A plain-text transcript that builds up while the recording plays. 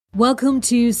Welcome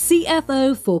to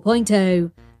CFO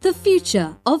 4.0, the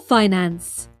future of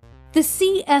finance. The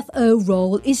CFO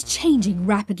role is changing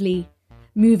rapidly,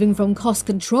 moving from cost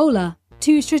controller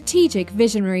to strategic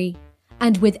visionary.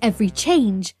 And with every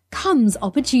change comes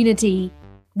opportunity.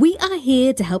 We are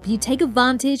here to help you take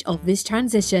advantage of this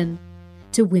transition,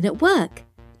 to win at work,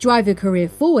 drive your career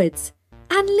forwards,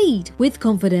 and lead with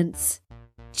confidence.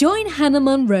 Join Hannah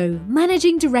Monroe,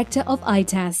 Managing Director of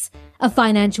ITAS, a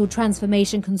financial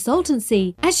transformation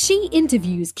consultancy, as she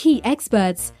interviews key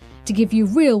experts to give you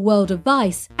real-world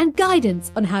advice and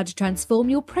guidance on how to transform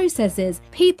your processes,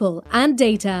 people, and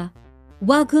data.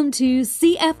 Welcome to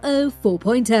CFO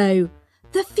 4.0,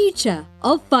 the future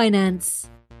of finance.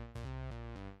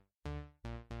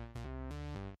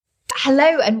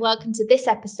 Hello and welcome to this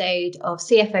episode of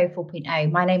CFO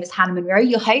 4.0. My name is Hannah Monroe,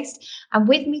 your host, and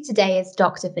with me today is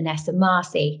Dr. Vanessa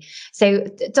Marcy. So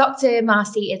Dr.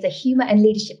 Marcy is a humour and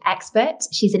leadership expert.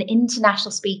 She's an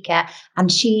international speaker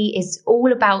and she is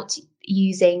all about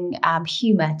using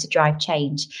humour to drive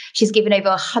change. She's given over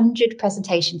 100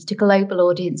 presentations to global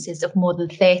audiences of more than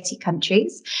 30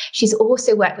 countries. She's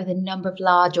also worked with a number of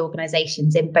large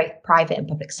organisations in both private and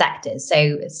public sectors.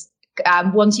 So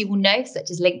ones you will know, such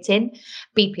as LinkedIn,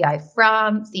 BPI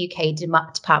France, the UK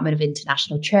Department of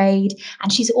International Trade,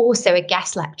 and she's also a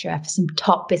guest lecturer for some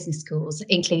top business schools,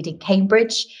 including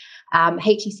Cambridge,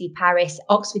 HEC Paris,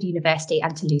 Oxford University,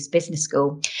 and Toulouse Business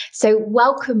School. So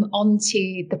welcome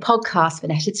onto the podcast,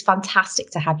 Vanessa. It's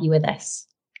fantastic to have you with us.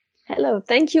 Hello,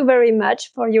 thank you very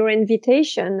much for your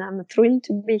invitation. I'm thrilled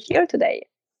to be here today.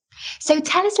 So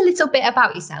tell us a little bit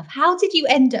about yourself. How did you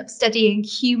end up studying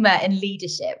humour and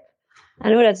leadership? I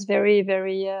know that's very,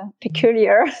 very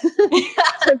peculiar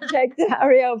subject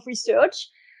area of research.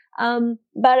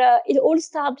 But it all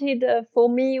started for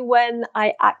me when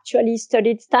I actually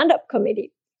studied stand-up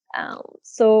comedy.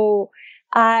 So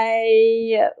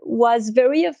I was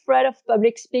very afraid of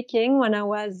public speaking when I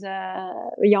was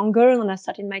younger and when I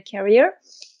started my career.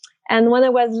 And when I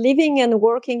was living and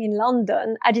working in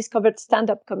London, I discovered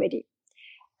stand-up comedy.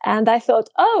 And I thought,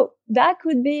 oh, that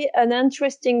could be an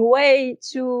interesting way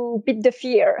to beat the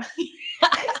fear.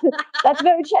 That's a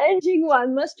very challenging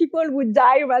one. Most people would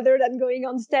die rather than going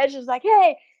on stage. It's like,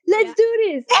 hey, let's do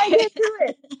this. I can do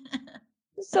it.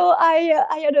 So I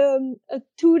had a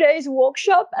 2 days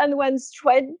workshop and went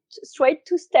straight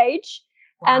to stage.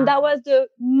 Wow. And that was the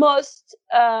most,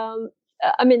 I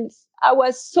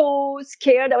was so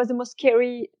scared. That was the most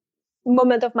scary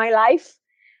moment of my life.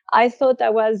 I thought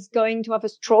I was going to have a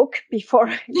stroke before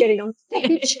getting on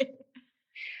stage.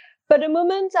 But the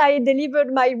moment I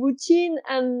delivered my routine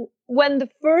and when the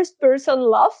first person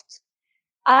laughed,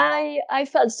 I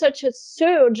felt such a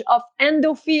surge of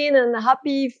endorphin and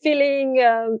happy feeling.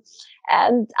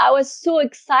 And I was so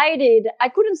excited. I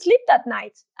couldn't sleep that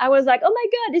night. I was like, oh my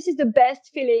God, this is the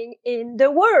best feeling in the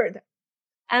world.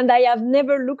 And I have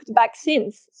never looked back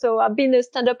since. So I've been a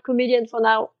stand-up comedian for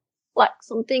now,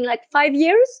 something like 5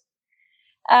 years.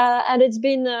 And it's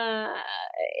been,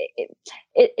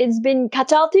 it's been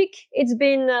cathartic. It's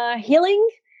been healing.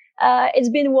 It's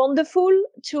been wonderful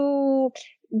to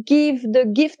give the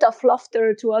gift of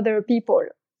laughter to other people.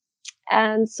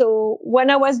 And so when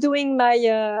I was doing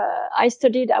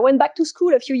I went back to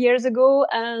school a few years ago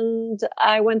and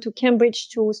I went to Cambridge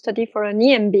to study for an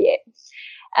EMBA.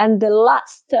 And the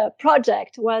last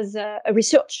project was a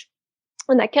research.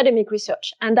 On academic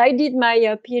research. And I did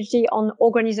my PhD on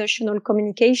organizational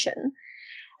communication.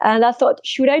 And I thought,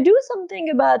 should I do something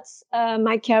about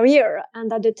my career?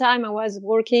 And at the time I was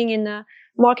working in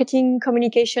marketing,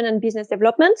 communication and business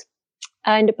development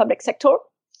in the public sector.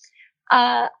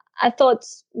 I thought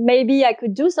maybe I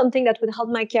could do something that would help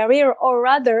my career, or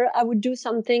rather I would do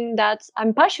something that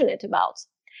I'm passionate about.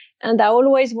 And I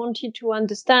always wanted to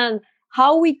understand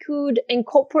how we could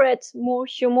incorporate more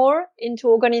humor into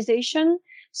organization.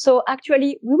 So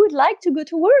actually, we would like to go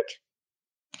to work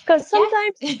because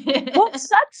sometimes work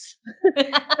sucks.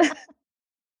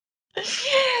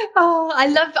 Oh, I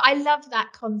love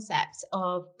that concept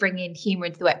of bringing humor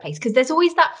into the workplace, because there's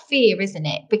always that fear, isn't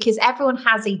it? Because everyone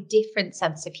has a different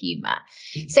sense of humor.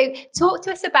 So talk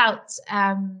to us about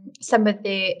some of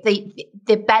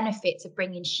the benefits of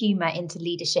bringing humor into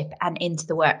leadership and into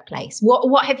the workplace.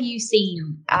 What have you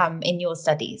seen in your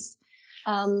studies?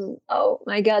 Oh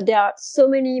my God, there are so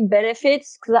many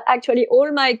benefits, because actually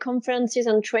all my conferences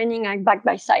and training are backed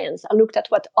by science. I looked at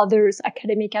what others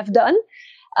academic have done.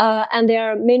 And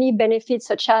there are many benefits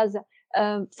such as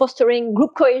fostering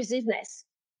group cohesiveness,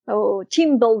 so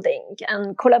team building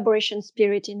and collaboration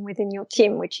spirit within your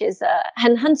team, which is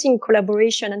enhancing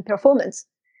collaboration and performance.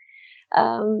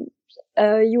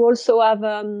 you also have,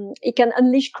 it can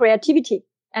unleash creativity.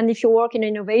 And if you work in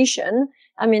innovation,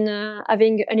 I mean,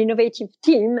 having an innovative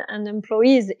team and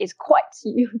employees is quite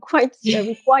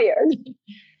required.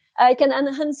 It can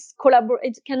enhance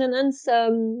It can enhance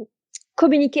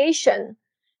communication.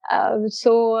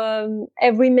 So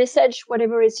every message,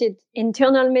 whatever is it,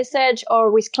 internal message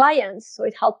or with clients, so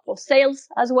it helps for sales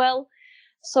as well.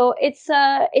 So it's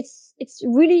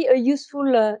really a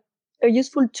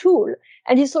useful tool,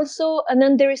 and it's also an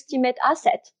underestimated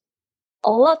asset. A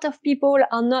lot of people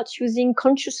are not using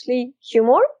consciously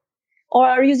humor, or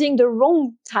are using the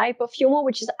wrong type of humor,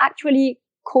 which is actually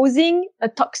causing a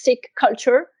toxic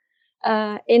culture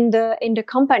in the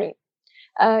company.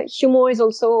 Humor is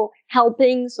also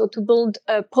helping to build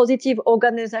a positive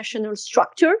organizational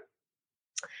structure,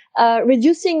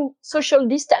 reducing social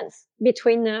distance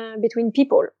between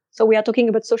people. So we are talking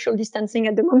about social distancing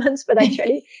at the moment, but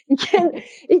actually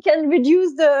it can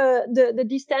reduce the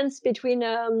distance between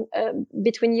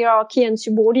hierarchy and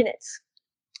subordinates.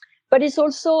 But it's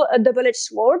also a double-edged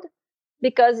sword,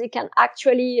 because it can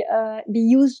actually be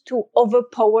used to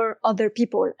overpower other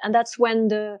people. And that's when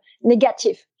the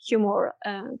negative humor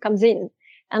comes in.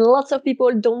 And lots of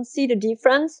people don't see the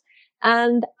difference.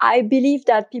 And I believe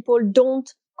that people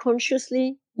don't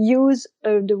consciously use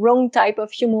the wrong type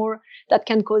of humor that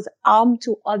can cause harm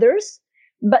to others.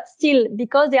 But still,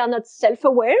 because they are not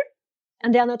self-aware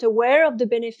and they are not aware of the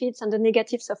benefits and the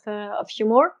negatives of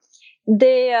humor,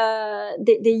 they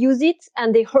use it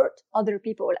and they hurt other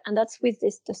people. And that's with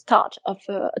the start of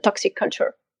a toxic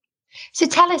culture. So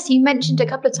tell us, you mentioned a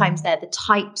couple of times there,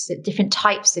 different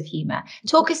types of humor.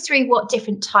 Talk us through what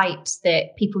different types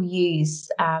that people use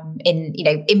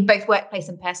in both workplace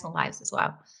and personal lives as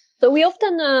well. So we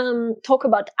often talk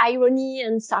about irony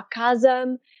and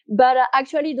sarcasm, but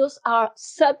actually those are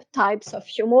subtypes of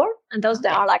humor, and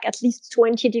there are like at least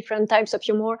 20 different types of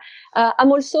humor.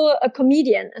 I'm also a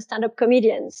comedian, a stand-up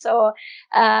comedian. So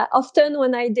often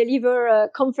when I deliver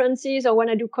conferences or when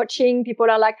I do coaching,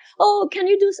 people are like, "Oh, can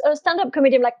you do a stand-up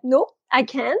comedy?" I'm like, "No, I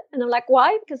can't." And I'm like,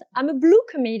 "Why?" Because I'm a blue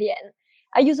comedian.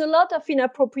 I use a lot of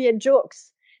inappropriate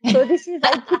jokes. So this is,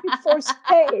 I keep it for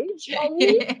stage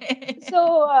only.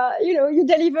 So, you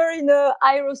deliver in a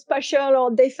aerospatial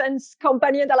or defense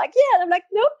company and they're like, yeah. And I'm like,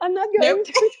 no, I'm not going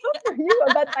to talk to you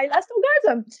about my last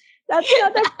orgasm. That's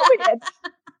not appropriate.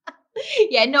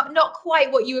 Yeah, not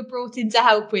quite what you were brought in to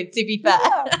help with, to be fair.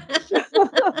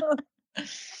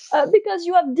 Yeah. Because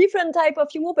you have different type of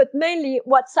humor, but mainly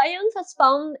what science has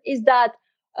found is that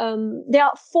there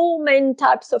are 4 main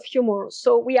types of humor.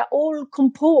 So we are all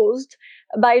composed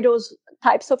by those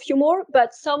types of humor,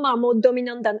 but some are more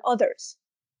dominant than others.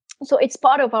 So it's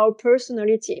part of our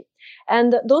personality.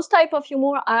 And those type of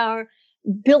humor are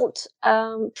built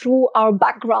through our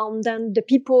background and the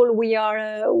people we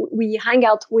hang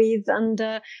out with, and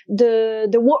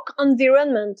the work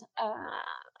environment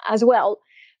as well.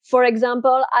 For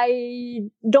example, I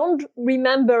don't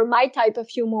remember my type of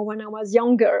humor when I was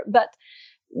younger, but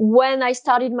when I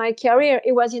started my career,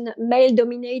 it was in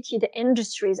male-dominated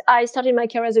industries. I started my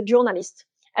career as a journalist,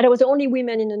 and I was the only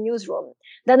woman in the newsroom.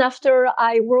 Then after,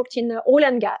 I worked in oil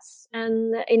and gas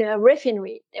and in a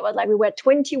refinery. It was like we were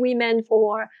 20 women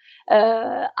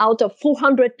out of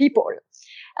 400 people.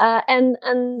 And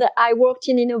I worked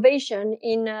in innovation,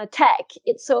 in tech.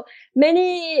 It's so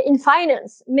many in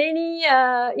finance, many,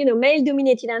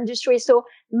 male-dominated industries. So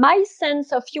my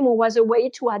sense of humor was a way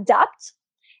to adapt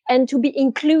and to be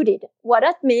included. What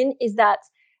that means is that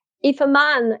if a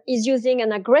man is using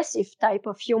an aggressive type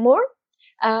of humor,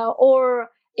 or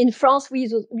in France, we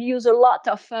use a lot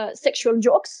of sexual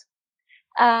jokes,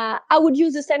 I would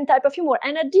use the same type of humor.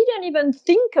 And I didn't even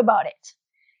think about it.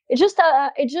 It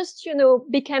just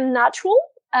became natural.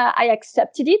 I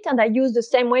accepted it and I used the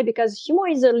same way, because humor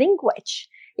is a language,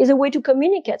 is a way to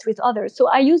communicate with others. So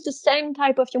I used the same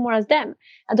type of humor as them.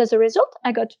 And as a result,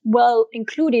 I got well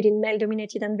included in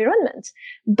male-dominated environments.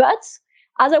 But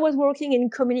as I was working in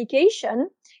communication,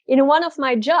 in one of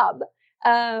my jobs,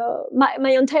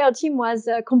 my entire team was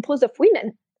composed of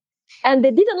women. And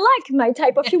they didn't like my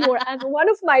type of humor. And one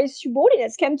of my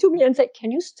subordinates came to me and said,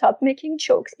 "Can you stop making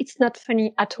jokes? It's not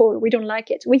funny at all. We don't like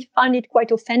it. We find it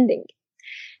quite offending."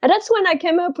 And that's when I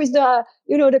came up with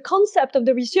the concept of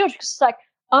the research. It's like,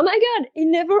 oh my God, it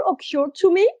never occurred to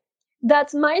me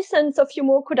that my sense of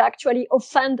humor could actually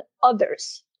offend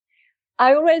others.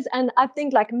 And I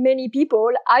think like many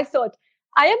people, I thought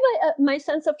I have my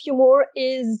sense of humor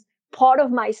is part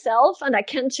of myself and I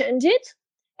can't change it.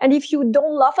 And if you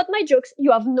don't laugh at my jokes,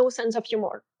 you have no sense of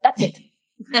humor. That's it.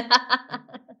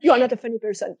 You are not a funny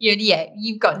person.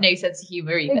 You've got no sense of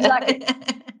humor either. Exactly.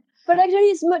 But actually,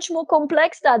 it's much more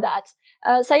complex than that.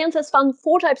 Science has found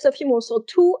 4 types of humor. So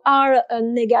 2 are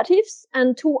negatives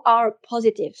and 2 are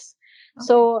positives. Okay.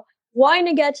 So why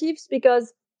negatives?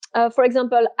 Because, for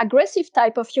example, aggressive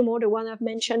type of humor, the one I've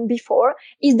mentioned before,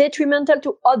 is detrimental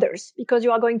to others because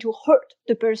you are going to hurt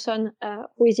the person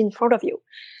who is in front of you.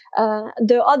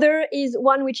 The other is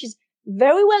one which is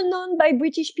very well known by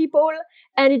British people,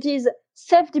 and it is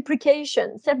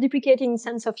self-deprecating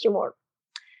sense of humor.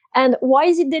 And why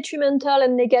is it detrimental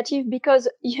and negative? Because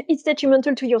it's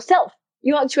detrimental to yourself.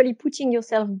 You're actually putting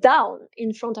yourself down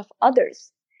in front of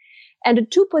others. And the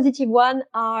 2 positive one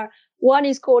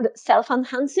is called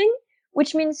self-enhancing,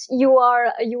 which means you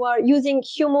are using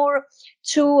humor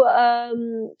to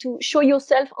show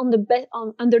yourself under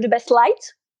the best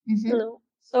light. Mm-hmm. You know?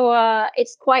 So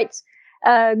it's quite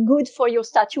good for your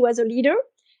stature as a leader.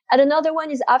 And another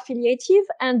one is affiliative,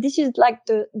 and this is like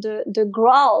the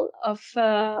grail of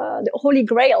the holy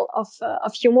grail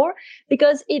of humor,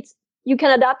 because you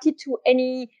can adapt it to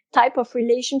any type of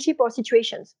relationship or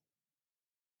situations.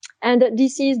 And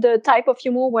this is the type of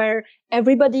humor where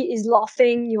everybody is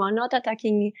laughing. You are not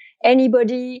attacking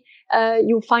anybody.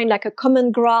 You find like a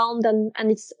common ground,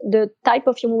 and it's the type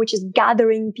of humor which is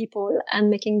gathering people and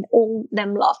making all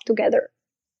them laugh together.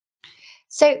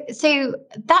 So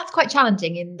that's quite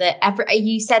challenging in that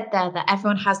you said there that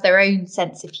everyone has their own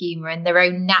sense of humor and their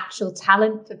own natural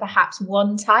talent for perhaps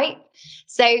one type.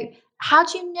 So how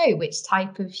do you know which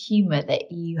type of humor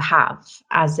that you have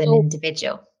as an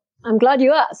individual? I'm glad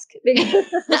you asked, because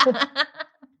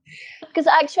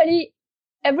actually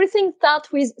everything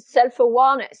starts with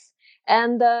self-awareness.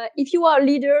 And if you are a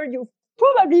leader, you've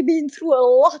probably been through a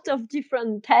lot of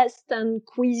different tests and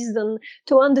quizzes and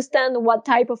to understand what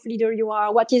type of leader you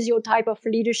are, what is your type of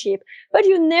leadership, but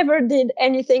you never did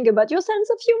anything about your sense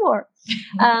of humor.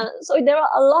 So there are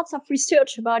lots of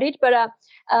research about it, but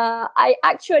I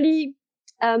actually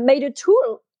made a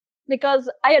tool, because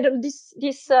I had this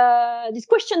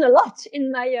question a lot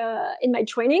in my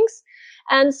trainings.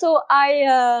 And so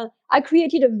I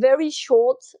created a very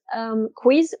short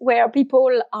quiz where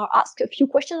people are asked a few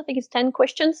questions. I think it's 10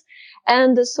 questions.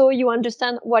 And so you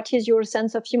understand what is your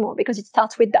sense of humor, because it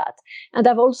starts with that. And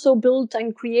I've also built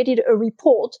and created a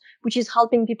report which is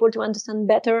helping people to understand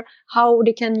better how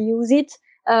they can use it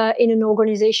in an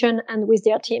organization and with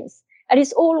their teams. And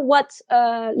it's all what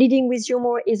leading with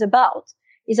humor is about,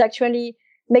 is actually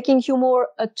making humor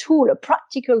a tool, a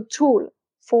practical tool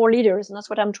for leaders. And that's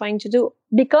what I'm trying to do,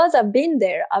 because I've been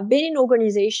there. I've been in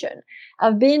organization.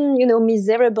 I've been,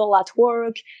 miserable at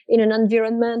work in an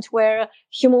environment where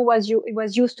humor was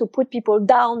used to put people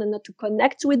down and not to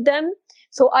connect with them.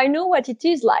 So I know what it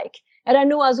is like. And I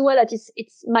know as well that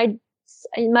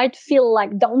it might feel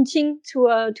like daunting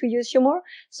to use humor.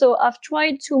 So I've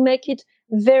tried to make it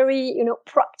very,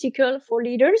 practical for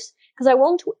leaders, because I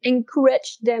want to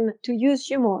encourage them to use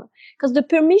humor, because the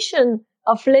permission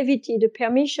of levity, the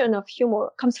permission of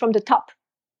humor comes from the top.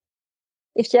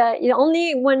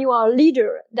 Only when you are a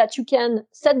leader that you can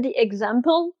set the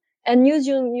example and use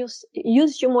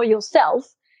humor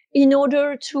yourself in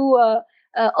order to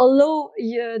allow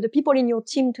the people in your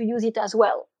team to use it as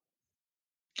well.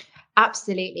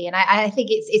 Absolutely. And I think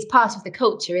it's part of the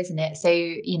culture, isn't it? So,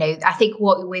 I think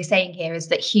what we're saying here is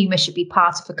that humor should be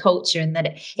part of a culture, and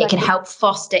that it can help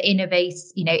foster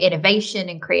innovation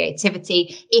and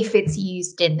creativity if it's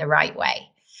used in the right way.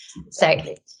 So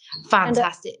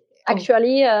fantastic. And,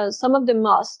 actually, some of the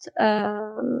most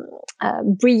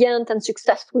brilliant and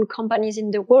successful companies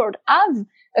in the world have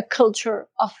a culture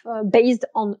of based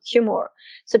on humor,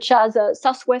 such as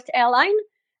Southwest Airlines,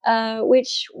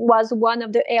 which was one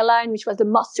of the airlines which was the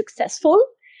most successful.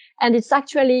 And it's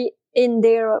actually in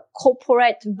their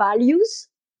corporate values,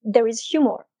 there is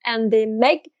humor, and they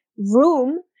make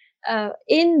room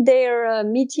in their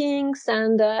meetings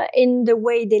and in the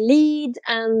way they lead,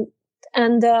 and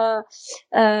the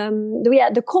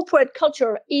corporate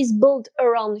culture is built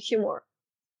around humor.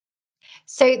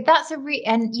 So that's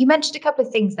and you mentioned a couple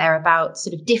of things there about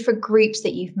sort of different groups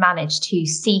that you've managed to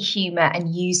see humor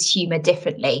and use humor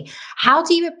differently. How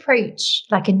do you approach,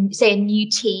 like, say, a new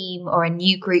team or a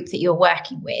new group that you're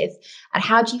working with, and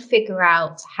how do you figure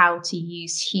out how to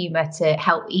use humor to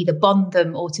help either bond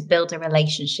them or to build a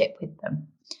relationship with them?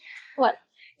 Well,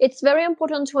 it's very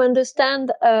important to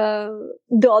understand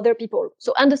the other people.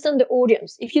 So understand the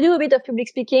audience. If you do a bit of public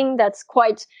speaking, that's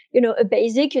quite, a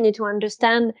basic. You need to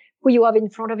understand who you have in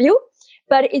front of you.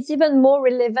 But it's even more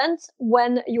relevant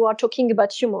when you are talking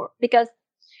about humor, because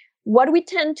what we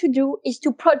tend to do is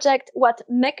to project what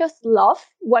makes us laugh,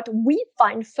 what we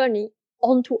find funny,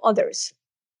 onto others.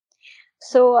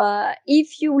 So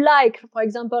if you like, for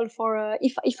example,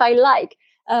 if I like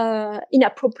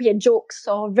inappropriate jokes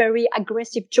or very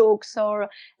aggressive jokes or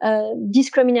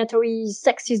discriminatory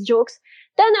sexist jokes,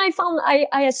 then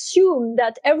I assume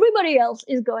that everybody else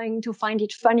is going to find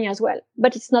it funny as well.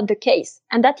 But it's not the case.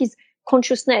 And that is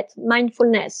consciousness,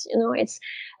 mindfulness. It's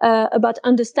about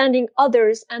understanding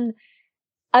others and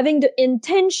having the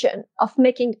intention of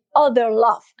making other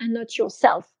laugh and not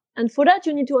yourself. And for that,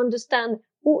 you need to understand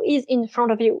who is in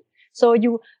front of you. So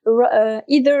you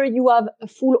either you have a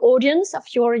full audience of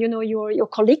your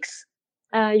colleagues.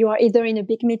 You are either in a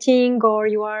big meeting or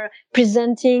you are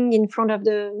presenting in front of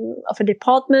a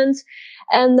department,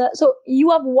 and so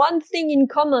you have one thing in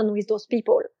common with those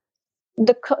people: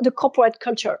 the corporate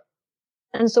culture.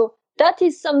 And so that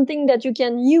is something that you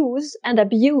can use and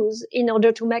abuse in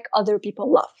order to make other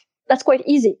people laugh. That's quite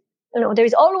easy. There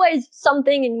is always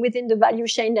something within the value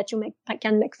chain that you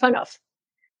can make fun of.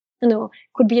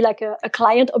 Could be like a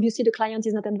client. Obviously, the client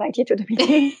is not invited to the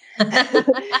meeting,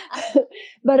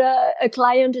 but a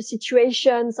client, a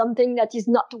situation, something that is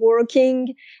not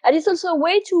working. And it's also a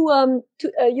way to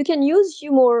you can use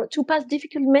humor to pass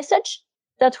difficult message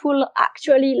that will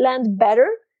actually land better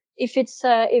if it's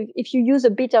if you use a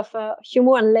bit of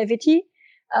humor and levity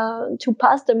to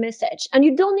pass the message. And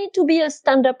you don't need to be a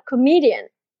stand-up comedian.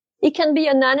 It can be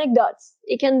an anecdote.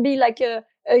 It can be like a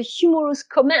humorous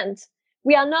comment.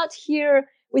 We are not here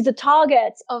with the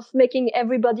target of making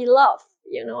everybody laugh.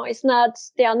 It's not,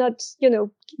 they are not,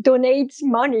 donate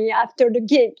money after the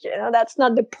gig. That's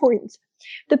not the point.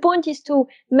 The point is to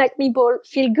make people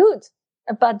feel good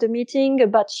about the meeting,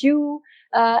 about you.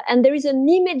 And there is an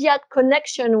immediate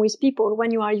connection with people when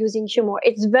you are using humor.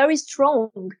 It's very strong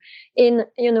in,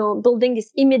 building this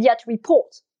immediate rapport.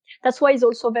 That's why it's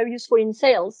also very useful in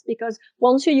sales, because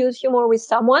once you use humor with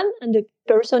someone and the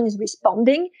person is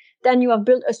responding, then you have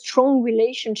built a strong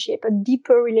relationship, a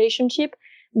deeper relationship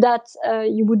that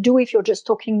you would do if you're just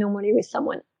talking normally with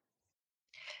someone.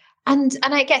 And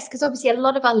I guess, because obviously a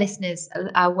lot of our listeners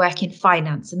work in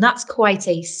finance, and that's quite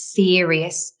a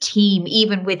serious team,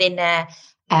 even within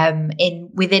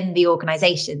within the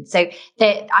organization. So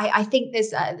I think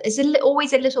there's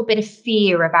always a little bit of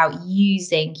fear about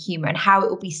using humor and how it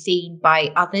will be seen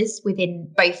by others within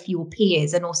both your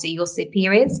peers and also your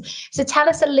superiors. So tell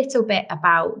us a little bit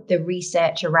about the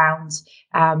research around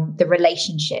the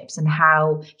relationships and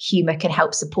how humor can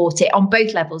help support it on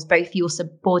both levels, both your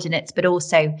subordinates, but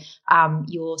also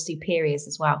your superiors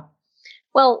as well.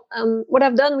 Well, what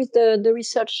I've done with the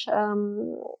research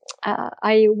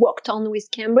I worked on with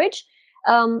Cambridge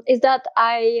is that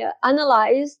I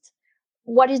analyzed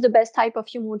what is the best type of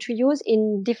humor to use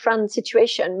in different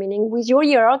situations, meaning with your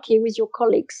hierarchy, with your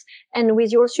colleagues, and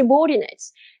with your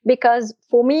subordinates. Because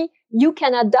for me, you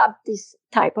can adapt this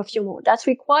type of humor. That's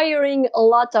requiring a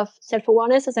lot of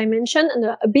self-awareness, as I mentioned, and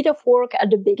a bit of work at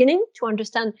the beginning to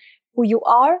understand who you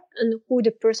are and who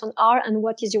the person are and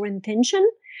what is your intention.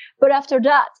 But after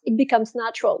that, it becomes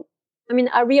natural. I mean,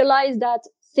 I realized that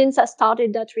since I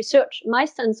started that research, my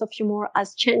sense of humor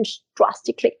has changed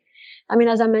drastically. I mean,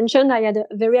 as I mentioned, I had a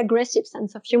very aggressive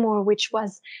sense of humor, which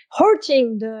was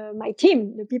hurting my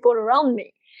team, the people around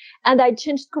me. And I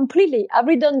changed completely. I've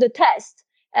redone the test.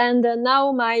 And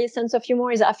now my sense of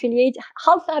humor is half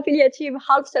affiliative,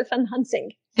 half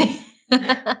self-enhancing.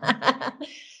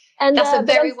 And that's a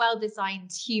very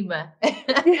well-designed humor.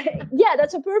 Yeah,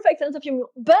 that's a perfect sense of humor.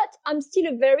 But I'm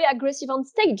still very aggressive on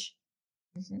stage.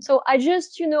 Mm-hmm. So I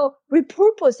just,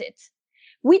 repurpose it.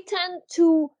 We tend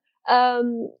to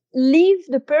leave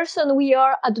the person we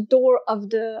are at the door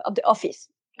of the office.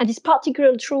 And it's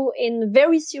particularly true in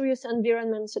very serious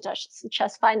environments such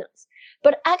as finance.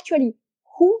 But actually,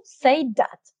 who said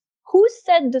that? Who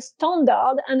set the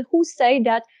standard and who said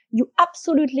that you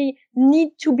absolutely need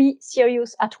to be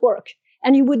serious at work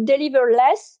and you would deliver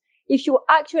less if you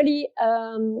actually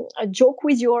joke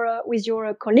with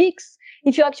your colleagues,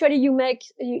 if you actually you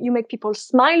make people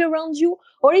smile around you,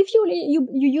 or if you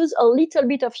use a little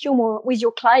bit of humor with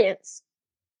your clients.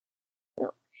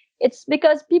 It's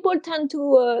because people tend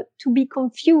to be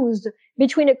confused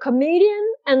between a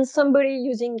comedian and somebody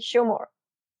using humor.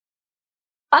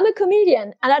 I'm a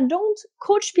comedian and I don't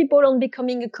coach people on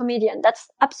becoming a comedian. That's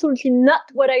absolutely not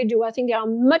what I do. I think there are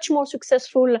much more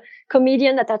successful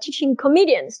comedians that are teaching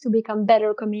comedians to become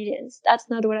better comedians. That's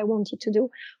not what I wanted to do.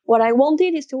 What I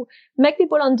wanted is to make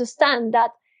people understand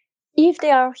that if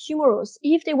they are humorous,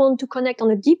 if they want to connect on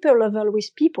a deeper level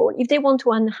with people, if they want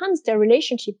to enhance their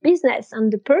relationship, business, and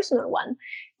the personal one,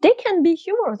 they can be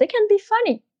humorous. They can be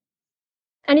funny.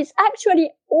 And it's actually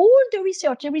all the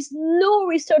research. There is no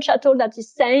research at all that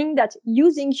is saying that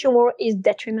using humor is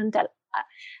detrimental.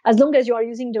 as long as you are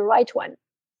using the right one.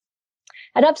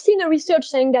 And I've seen a research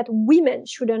saying that women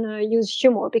shouldn't use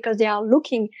humor because they are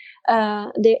looking,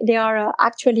 they are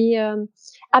actually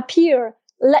appear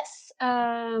less,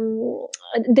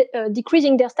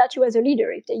 decreasing their stature as a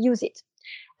leader if they use it.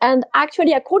 And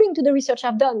actually, according to the research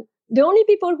I've done, the only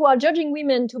people who are judging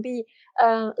women to be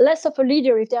less of a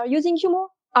leader if they are using humor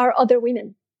are other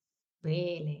women.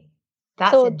 Really?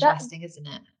 That's interesting, isn't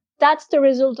it? That's the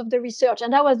result of the research.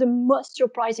 And that was the most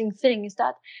surprising thing, is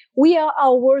that we are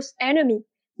our worst enemy.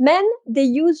 Men, they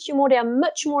use humor. They are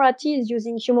much more at ease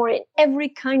using humor in every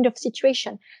kind of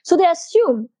situation. So they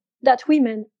assume that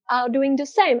women are doing the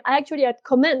same. I actually had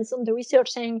comments on the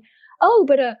research saying, oh,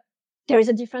 but there is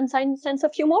a different sense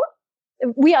of humor.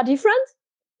 We are different.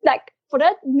 Like, for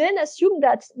that, men assume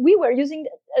that we are using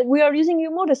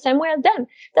humor the same way as them.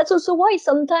 That's also why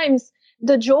sometimes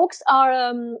the jokes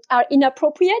are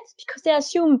inappropriate, because they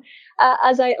assume,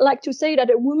 as I like to say,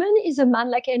 that a woman is a man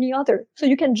like any other. So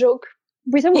you can joke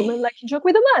with a woman like you joke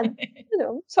with a man,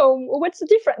 So what's the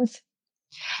difference?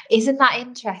 Isn't that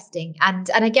interesting? And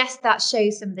I guess that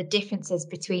shows some of the differences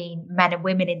between men and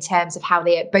women in terms of how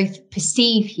they both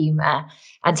perceive humor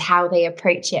and how they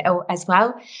approach it as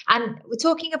well. And we're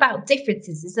talking about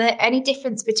differences. Is there any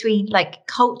difference between like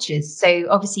cultures? So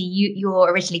obviously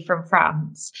you're originally from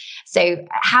France. So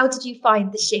how did you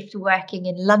find the shift working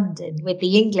in London with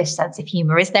the English sense of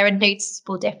humor? Is there a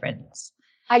noticeable difference?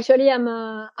 Actually, I'm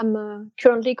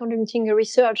currently conducting a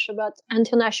research about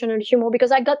international humor,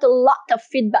 because I got a lot of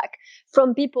feedback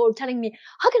from people telling me,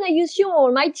 how can I use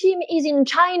humor? My team is in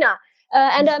China,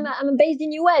 and I'm based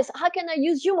in US. How can I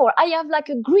use humor? I have like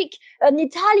a Greek, an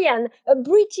Italian, a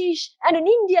British, and an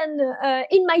Indian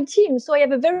in my team. So I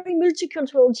have a very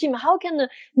multicultural team. How can I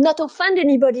not offend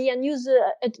anybody and use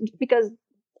it? Because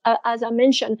as I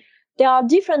mentioned, there are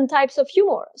different types of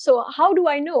humor. So how do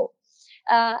I know?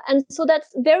 And so that's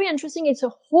very interesting. It's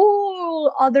a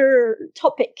whole other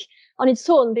topic on its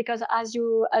own, because as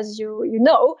you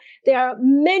know, there are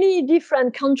many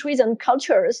different countries and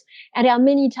cultures, and there are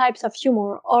many types of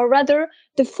humor, or rather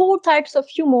the 4 types of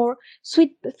humor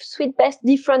suit best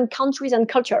different countries and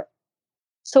culture.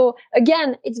 So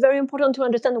again, it's very important to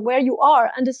understand where you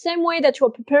are. And the same way that you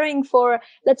are preparing for,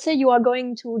 let's say you are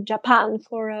going to Japan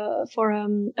for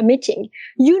a meeting,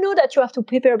 you know that you have to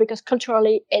prepare because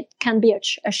culturally it can be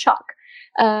a shock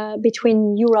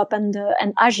between Europe and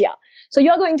Asia. So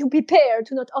you are going to prepare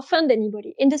to not offend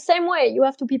anybody. In the same way, you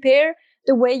have to prepare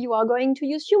the way you are going to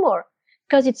use humor,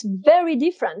 because it's very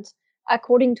different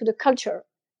according to the culture.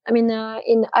 I mean,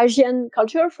 in Asian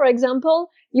culture, for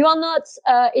example, you are not,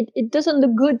 it doesn't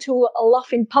look good to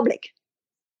laugh in public.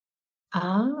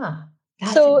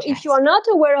 So if you are not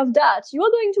aware of that, you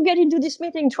are going to get into this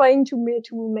meeting trying to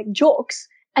make jokes,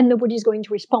 and nobody's going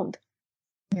to respond.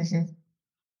 Mm-hmm.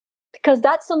 Because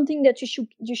that's something that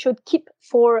you should keep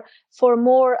for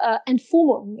more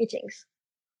informal meetings.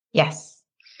 Yes.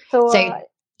 So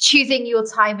choosing your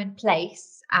time and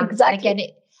place, and again,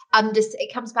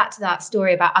 it comes back to that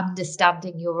story about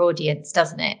understanding your audience,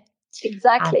 doesn't it?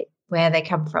 Exactly. And where they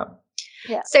come from.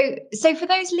 Yeah. So for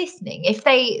those listening, if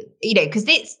they, because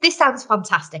this sounds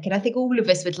fantastic, and I think all of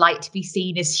us would like to be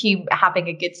seen as having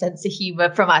a good sense of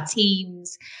humor from our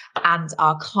teams and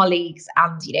our colleagues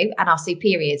and and our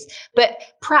superiors. But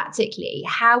practically,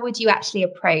 how would you actually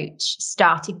approach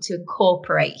starting to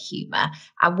incorporate humor,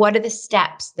 and what are the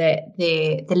steps that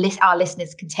our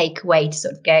listeners can take away to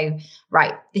sort of go,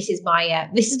 right, this is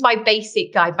my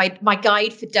basic guide, my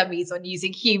guide for dummies on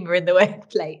using humor in the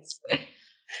workplace?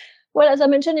 Well, as I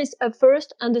mentioned, is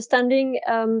first understanding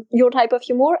your type of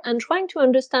humor and trying to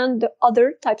understand the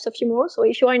other types of humor. So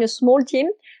if you are in a small team,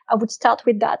 I would start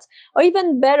with that. Or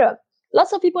even better,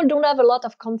 lots of people don't have a lot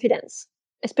of confidence,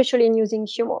 especially in using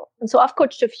humor. And so I've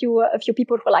coached a few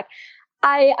people who are like,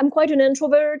 I'm quite an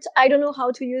introvert. I don't know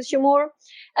how to use humor.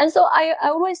 And so I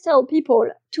always tell people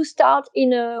to start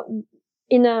in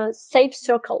a safe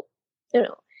circle,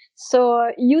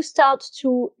 So you start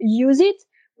to use it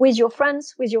with your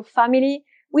friends, with your family,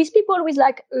 with people with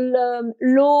like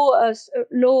lower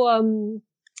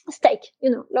stake.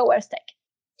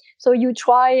 So you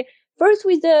try first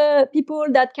with the people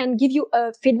that can give you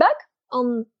feedback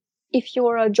on if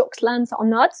your jokes lands or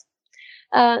not.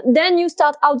 Then you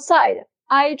start outside.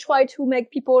 I try to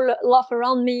make people laugh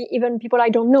around me, even people I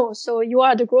don't know. So you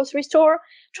are at the grocery store,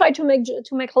 try to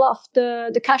make laugh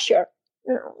the cashier.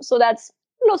 So that's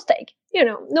low stake,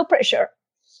 no pressure.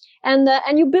 And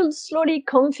you build slowly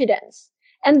confidence.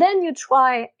 And then you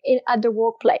try it at the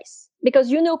workplace,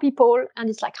 because people, and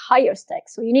it's like higher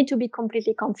stakes. So you need to be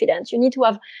completely confident. You need to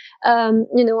have,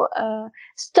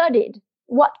 studied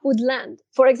what would land.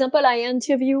 For example, I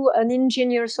interview an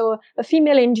engineer, so a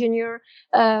female engineer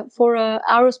for a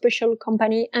aerospatial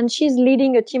company, and she's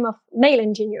leading a team of male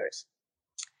engineers.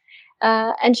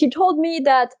 And she told me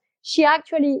that she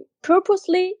actually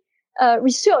purposely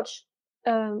researched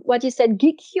what he said,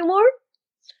 geek humor,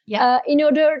 in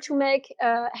order to make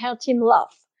her team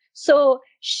laugh. So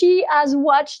she has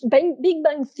watched Big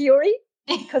Bang Theory,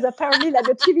 because apparently like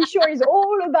the TV show is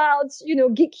all about,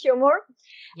 geek humor.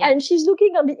 Yeah. And she's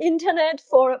looking on the internet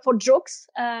for jokes,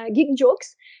 geek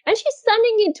jokes, and she's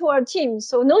sending it to her team.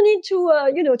 So no need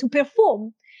to, to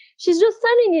perform. She's just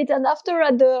sending it. And after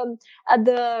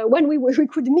when we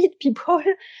could meet people,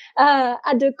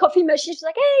 at the coffee machine, she's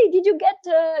like, hey, did you get,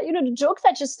 the jokes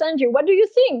I just sent you? What do you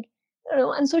think?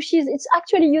 And so it's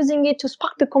actually using it to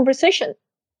spark the conversation.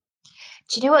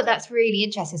 Do you know what? That's really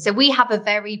interesting. So we have a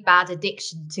very bad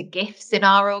addiction to GIFs in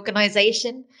our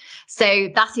organization. So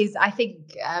that is, I think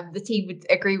the team would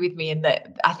agree with me in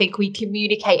that I think we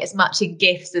communicate as much in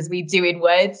GIFs as we do in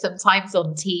words, sometimes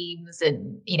on Teams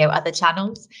and, other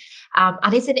channels.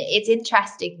 And it's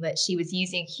interesting that she was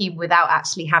using humor without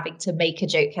actually having to make a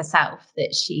joke herself,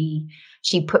 that she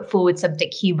put forward something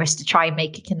humorous to try and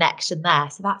make a connection there.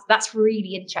 So that's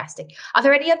really interesting. Are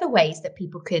there any other ways that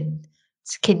people can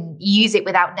use it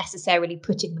without necessarily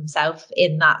putting themselves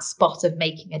in that spot of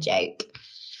making a joke?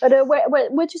 But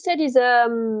what you said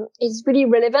is really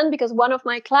relevant, because one of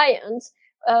my clients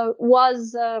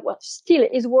still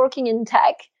is working in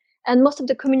tech, and most of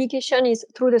the communication is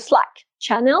through the Slack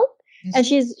channel. Mm-hmm. And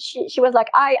she was like,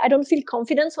 I don't feel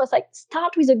confident. So I was like,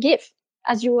 start with a GIF,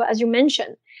 as you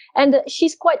mentioned. And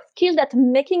she's quite skilled at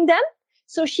making them.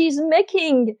 So she's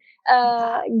making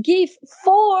GIF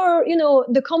for,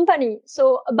 the company.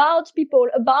 So about people,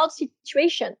 about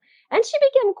situation. And she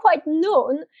became quite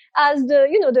known as the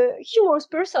humorous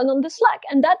person on the Slack.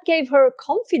 And that gave her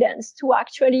confidence to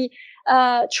actually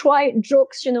try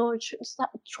jokes,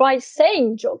 try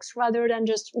saying jokes rather than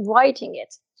just writing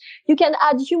it. You can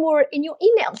add humor in your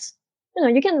emails.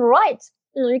 You can write.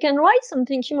 You can write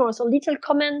something humorous, a little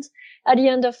comment at the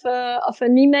end of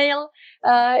an email.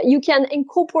 You can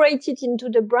incorporate it into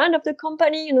the brand of the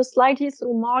company, slightly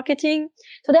through marketing.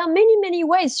 So there are many, many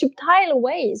ways, subtle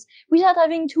ways, without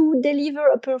having to deliver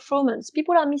a performance.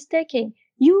 People are mistaken.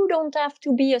 You don't have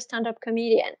to be a stand-up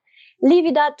comedian. Leave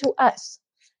it up to us.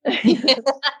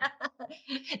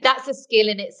 That's a skill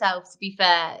in itself, to be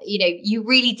fair. You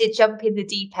really did jump in the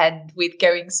deep end with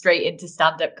going straight into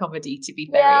stand-up comedy, to be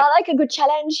fair. Yeah, I like a good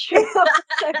challenge.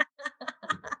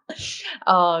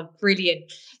 Oh,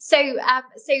 brilliant. So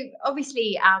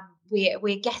obviously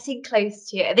we're getting close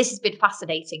to, this has been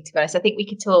fascinating, to be honest. I think we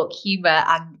could talk humor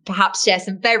and perhaps share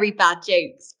some very bad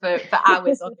jokes for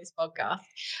hours on this podcast.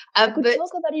 I could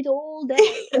talk about it all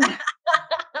day.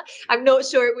 I'm not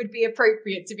sure it would be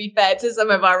appropriate, to be fair to some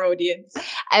of our audience.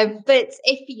 But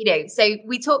if, so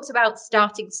we talked about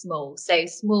starting small, so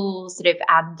small sort of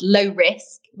and low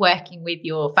risk, working with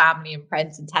your family and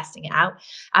friends and testing it out.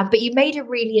 But you made a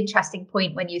really interesting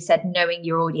point when you said knowing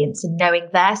your audience and knowing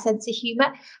their sense of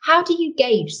humor. How do you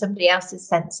gauge somebody else's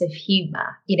sense of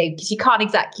humor? Because you can't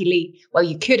exactly, well,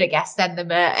 you could, I guess, send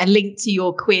them a link to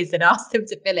your quiz and ask them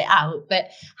to fill it out. But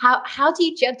how do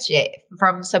you judge it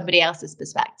from somebody else's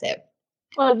perspective?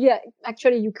 Well, yeah,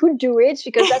 actually, you could do it,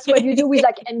 because that's what you do with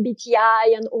like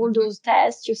MBTI and all those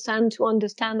tests you send to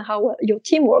understand how your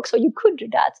team works. So you could do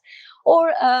that.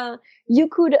 Or you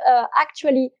could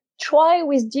actually try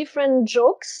with different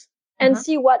jokes and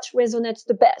see what resonates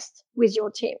the best with your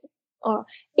team, or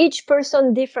each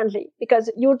person differently, because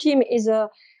your team is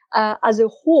as a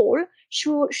whole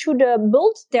should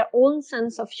build their own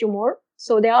sense of humor.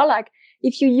 So they are like,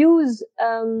 if you use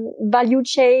value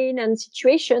chain and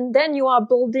situation, then you are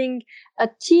building a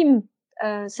team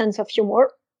sense of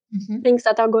humor, things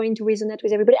that are going to resonate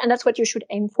with everybody. And that's what you should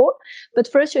aim for. But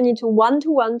first, you need to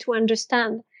one-to-one to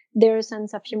understand their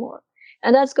sense of humor.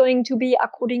 And that's going to be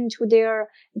according to their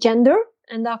gender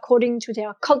and according to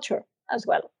their culture as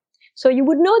well. So you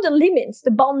would know the limits,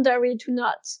 the boundary to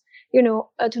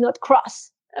not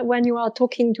cross when you are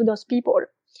talking to those people.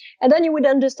 And then you would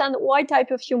understand what type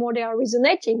of humor they are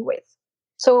resonating with.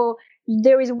 So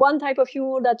there is one type of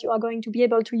humor that you are going to be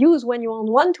able to use when you're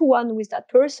on one-to-one with that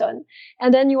person.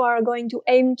 And then you are going to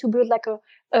aim to build like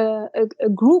a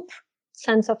group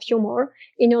sense of humor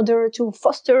in order to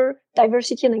foster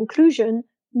diversity and inclusion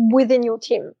within your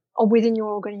team or within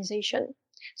your organization.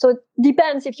 So it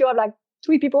depends. If you have like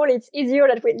 3 people, it's easier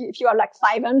than if you have like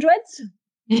 500.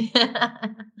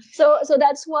 So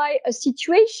that's why a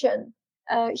situational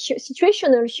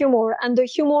humor and the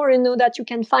humor, that you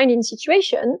can find in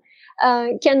situation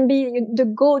can be the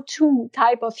go-to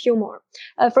type of humor.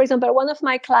 For example, one of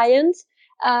my clients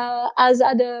has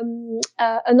had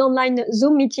an online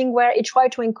Zoom meeting where he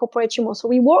tried to incorporate humor. So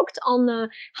we worked on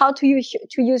how to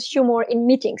use humor in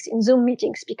meetings, in Zoom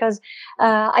meetings, because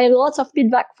I had lots of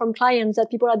feedback from clients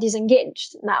that people are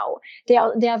disengaged now. They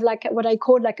have like what I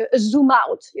call like a Zoom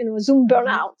out, a Zoom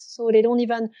burnout. So they don't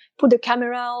even put the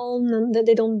camera on and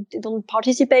they don't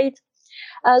participate.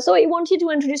 So he wanted to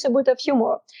introduce a bit of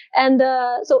humor. And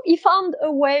so he found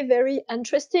a way very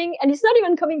interesting. And it's not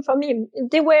even coming from him.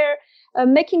 They were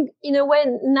making, in a way,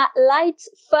 light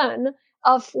fun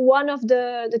of one of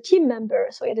the team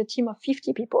members. So he had a team of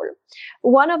 50 people.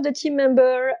 One of the team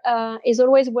member is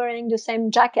always wearing the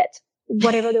same jacket,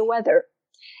 whatever the weather,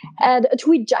 and a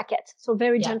tweed jacket. So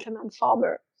very gentleman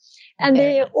farmer. And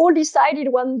they all decided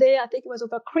one day, I think it was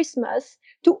over Christmas,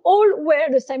 to all wear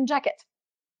the same jacket.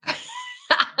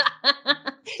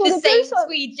 So the same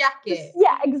tweed jacket.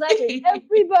 Yeah, exactly.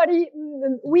 Everybody,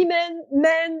 women,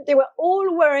 men, they were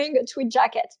all wearing a tweed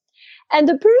jacket. And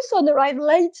the person arrived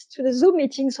late to the Zoom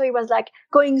meeting, so he was like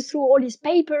going through all his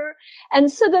paper,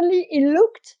 and suddenly he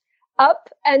looked up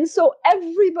and saw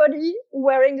everybody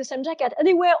wearing the same jacket, and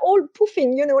they were all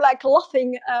poofing, like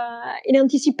laughing in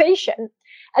anticipation.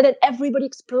 And then everybody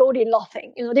exploded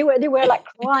laughing. They were like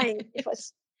crying.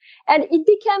 And it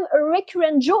became a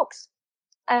recurrent joke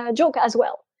as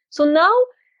well. So now,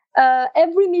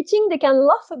 every meeting they can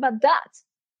laugh about that.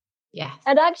 Yeah.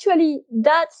 And actually,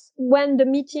 that's when the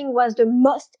meeting was the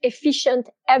most efficient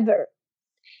ever.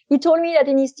 He told me that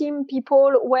in his team,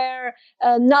 people were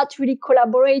not really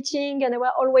collaborating, and they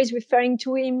were always referring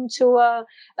to him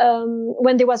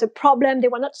when there was a problem. They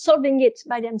were not solving it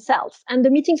by themselves. And the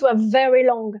meetings were very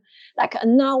long, like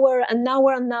an hour and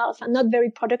a half, and not very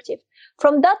productive.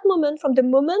 From the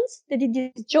moment they did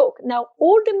this joke, now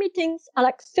all the meetings are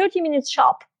like 30 minutes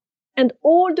sharp, and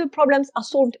all the problems are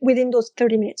solved within those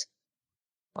 30 minutes.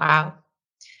 Wow.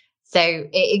 So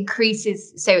it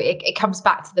increases. So it comes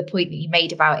back to the point that you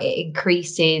made about it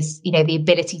increases, the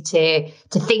ability to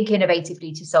think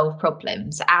innovatively, to solve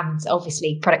problems, and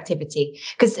obviously productivity.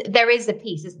 Because there is a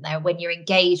piece, isn't there? When you're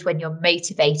engaged, when you're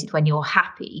motivated, when you're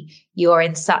happy, you're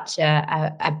in such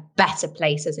a better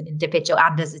place as an individual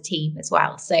and as a team as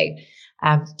well. So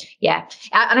yeah.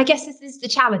 And I guess this is the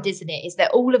challenge, isn't it? Is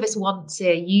that all of us want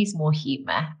to use more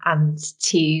humor and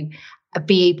to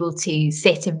be able to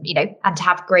sit and, and to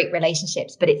have great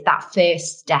relationships. But it's that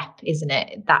first step, isn't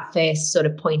it? That first sort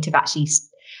of point of actually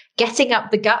getting up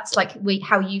the guts, like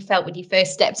how you felt when you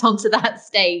first stepped onto that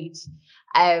stage,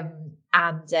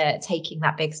 and taking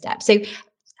that big step. So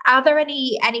are there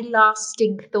any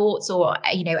lasting thoughts or,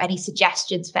 any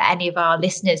suggestions for any of our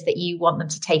listeners that you want them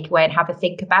to take away and have a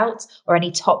think about, or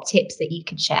any top tips that you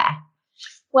can share?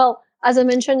 Well, as I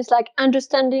mentioned, it's like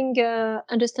understanding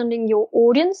your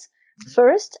audience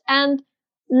first, and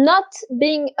not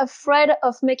being afraid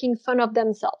of making fun of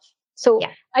themselves. So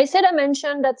I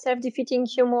mentioned that self-defeating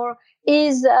humor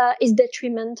is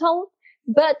detrimental,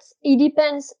 but it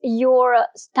depends your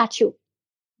stature.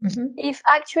 Mm-hmm. If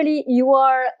actually you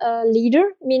are a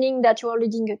leader, meaning that you are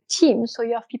leading a team, so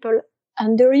you have people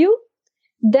under you,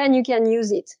 then you can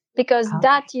use it, because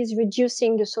that is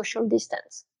reducing the social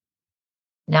distance.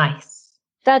 Nice.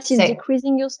 That is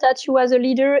decreasing your stature as a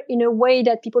leader in a way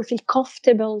that people feel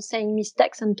comfortable saying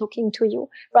mistakes and talking to you,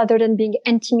 rather than being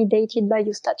intimidated by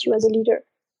your stature as a leader.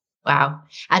 Wow.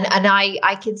 And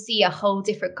I can see a whole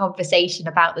different conversation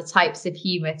about the types of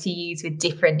humor to use with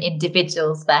different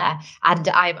individuals there. And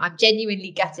I'm genuinely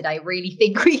gutted. I really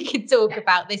think we could talk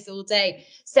about this all day.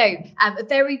 So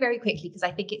very, very quickly, because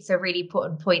I think it's a really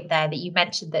important point there that you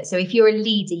mentioned that. So if you're a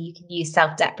leader, you can use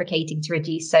self-deprecating to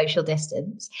reduce social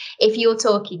distance. If you're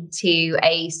talking to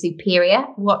a superior,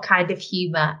 what kind of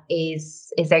humor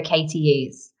is okay to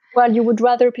use? Well, you would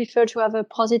rather prefer to have a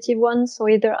positive one, so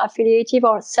either affiliative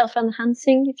or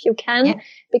self-enhancing if you can,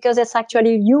 because it's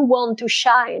actually you want to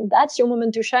shine. That's your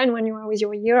moment to shine when you are with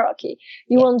your hierarchy.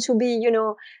 You want to be, in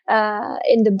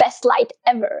the best light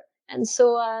ever. And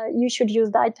so you should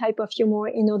use that type of humor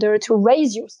in order to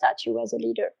raise your stature as a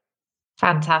leader.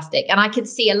 Fantastic. And I can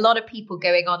see a lot of people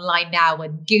going online now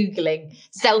and Googling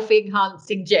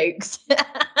self-enhancing jokes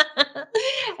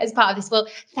as part of this. Well,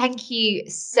 thank you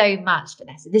so much,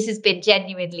 Vanessa. This has been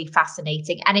genuinely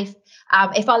fascinating. And if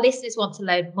our listeners want to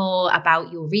learn more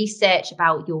about your research,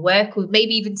 about your work, or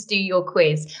maybe even to do your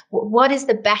quiz, what is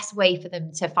the best way for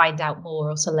them to find out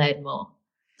more or to learn more?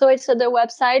 So it's the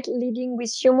website Leading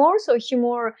with Humor. So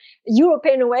humor,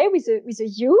 European way with a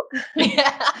U,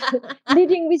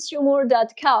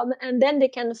 leadingwithhumor.com. And then they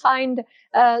can find,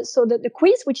 the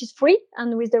quiz, which is free,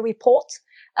 and with the report.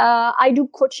 I do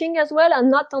coaching as well, and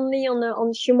not only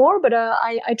on humor, but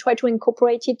I try to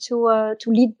incorporate it to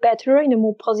lead better in a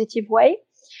more positive way.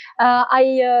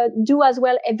 I do as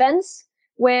well events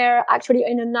where actually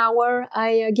in an hour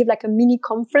I give like a mini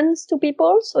conference to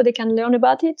people so they can learn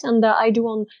about it. And I do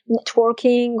on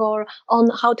networking or on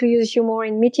how to use humor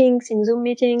in meetings, in Zoom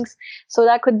meetings. So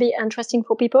that could be interesting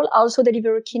for people. I also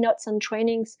deliver keynotes and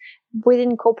trainings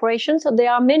within corporations. So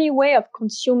there are many ways of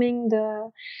consuming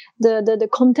the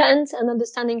content and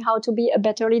understanding how to be a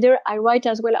better leader. I write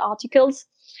as well articles.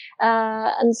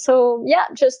 And so, yeah,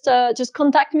 just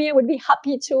contact me. I would be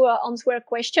happy to answer a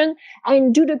question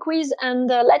and do the quiz, and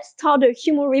let's start a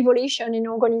humor revolution in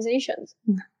organizations.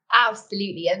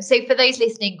 Absolutely. And so for those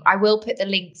listening, I will put the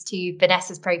links to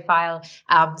Vanessa's profile,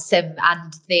 the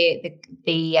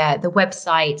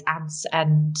website and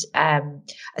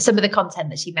some of the content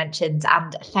that she mentioned.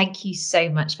 And thank you so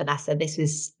much, Vanessa. This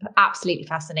was absolutely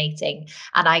fascinating.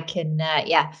 And I can,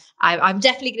 I'm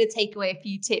definitely going to take away a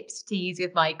few tips to use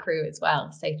with my crew as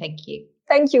well. So thank you.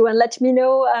 Thank you. And let me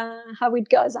know how it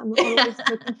goes. I'm always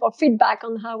looking for feedback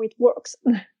on how it works.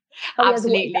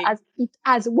 Absolutely. It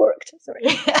has worked. Sorry.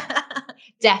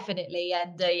 Definitely.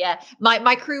 And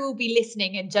my crew will be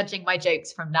listening and judging my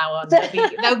jokes from now on.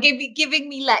 They'll giving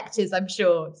me lectures, I'm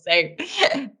sure. So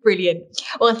brilliant.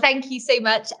 Well, thank you so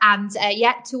much. And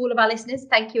to all of our listeners,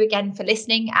 thank you again for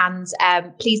listening. And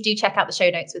please do check out the show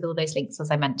notes with all those links,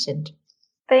 as I mentioned.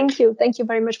 Thank you. Thank you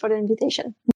very much for the invitation.